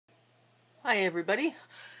Hi everybody.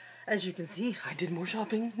 As you can see, I did more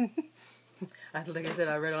shopping. Like I said,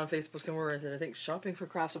 I read on Facebook somewhere that I think shopping for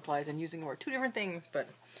craft supplies and using them are two different things, but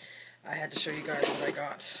I had to show you guys what I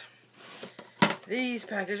got. These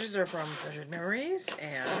packages are from Treasured Memories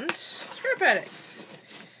and Scrap Addicts.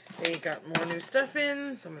 They got more new stuff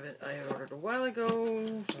in. Some of it I had ordered a while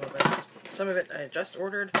ago. Some of it I had just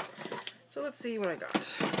ordered. So let's see what I got.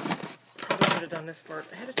 Probably should have done this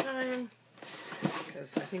part ahead of time,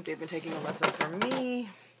 because I think they've been taking a lesson from me.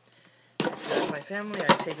 As my family,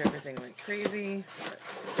 I take everything like crazy, but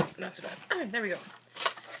not so bad. Alright, there we go.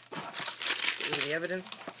 Get rid of the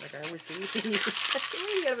evidence, like I always do. Get rid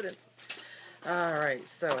of the evidence. Alright,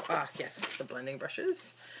 so, yes, the blending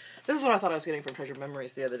brushes. This is what I thought I was getting from Treasured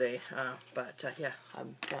Memories the other day, yeah,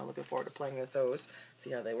 I'm kind of looking forward to playing with those,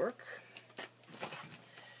 see how they work.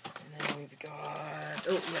 And then we've got,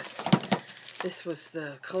 oh yes, this was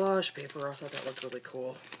the collage paper. I thought that looked really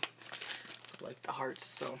cool, like the hearts,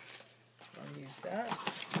 so I'll use that.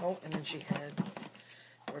 Oh, and then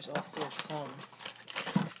there was also some,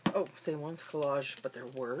 same one's collage, but they're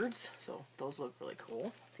words, so those look really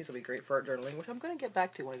cool. These will be great for art journaling, which I'm going to get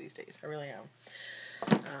back to one of these days. I really am.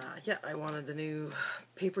 Yeah, I wanted the new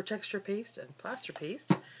paper texture paste and plaster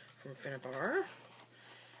paste from Finnabar.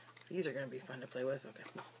 These are going to be fun to play with. Okay,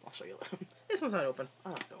 well, I'll show you. This one's not open.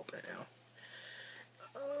 I'll have to open it now.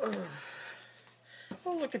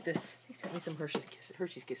 Oh, look at this. He sent me some Hershey's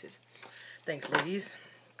Kisses. Thanks, ladies.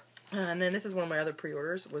 And then this is one of my other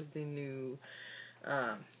pre-orders, was the new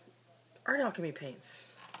Art Alchemy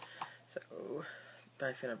paints. So,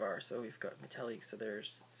 by Finnabar. So we've got metallic. So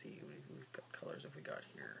there's, let's see, we've got colors have we got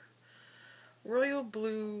here. Royal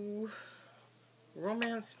Blue,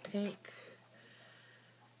 Romance Pink,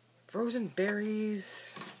 Frozen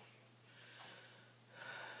Berries,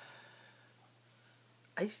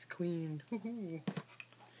 Ice Queen,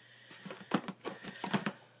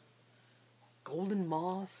 Golden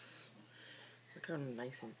Moss. Look how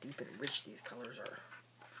nice and deep and rich these colors are.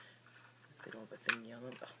 They don't have a thingy on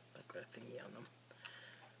them. Oh, they've got a thingy on them.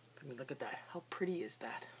 I mean, look at that. How pretty is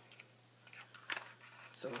that?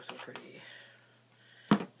 So pretty.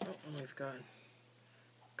 Oh, and we've got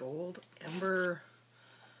gold, amber,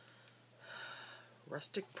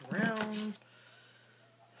 rustic brown,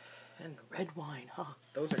 and red wine. Huh,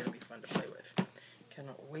 those are going to be fun to play with.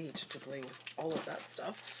 Cannot wait to play with all of that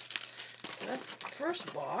stuff. So that's the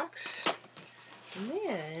first box. And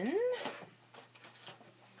then,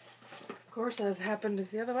 of course, as happened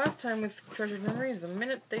the other last time with Treasured Memories, the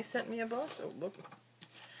minute they sent me a box, oh look,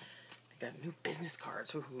 they got new business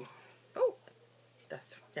cards. Woohoo! Oh,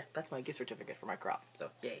 that's my gift certificate for my crop. So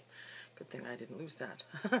yay! Good thing I didn't lose that.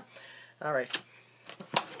 All right.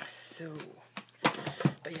 So,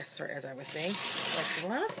 but yes, sorry, as I was saying, like the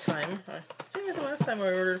last time, same as the last time I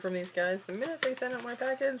ordered from these guys, the minute they sent out my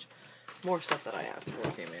package, more stuff that I asked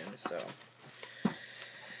for came in. So,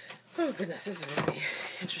 oh goodness, this is going to be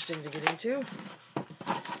interesting to get into.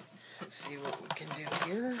 Let's see what we can do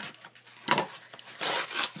here.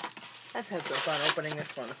 Let's have some fun opening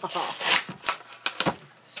this one.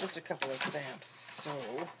 It's just a couple of stamps, so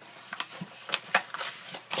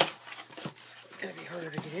it's going to be harder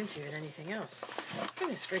to get into than anything else.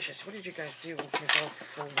 Goodness gracious, what did you guys do? It's all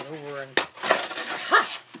folded over and... Ha!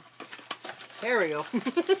 There we go.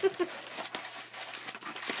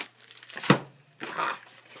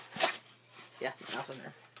 Yeah, nothing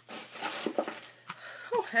there.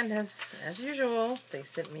 Oh, and as usual, they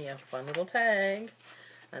sent me a fun little tag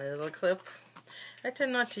and a little clip. I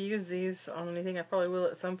tend not to use these on anything. I probably will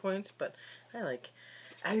at some point, but I like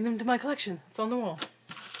adding them to my collection. It's on the wall.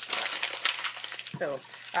 So,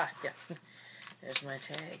 yeah, there's my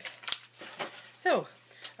tag. So,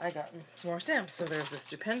 I got some more stamps. So there's the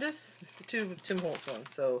Stupendous, the two Tim Holtz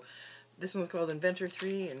ones. So this one's called Inventor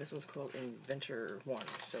 3, and this one's called Inventor 1.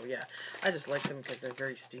 So yeah, I just like them because they're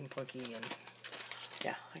very steampunky, and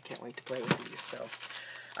yeah, I can't wait to play with these. So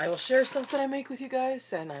I will share stuff that I make with you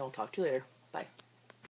guys, and I will talk to you later. Bye.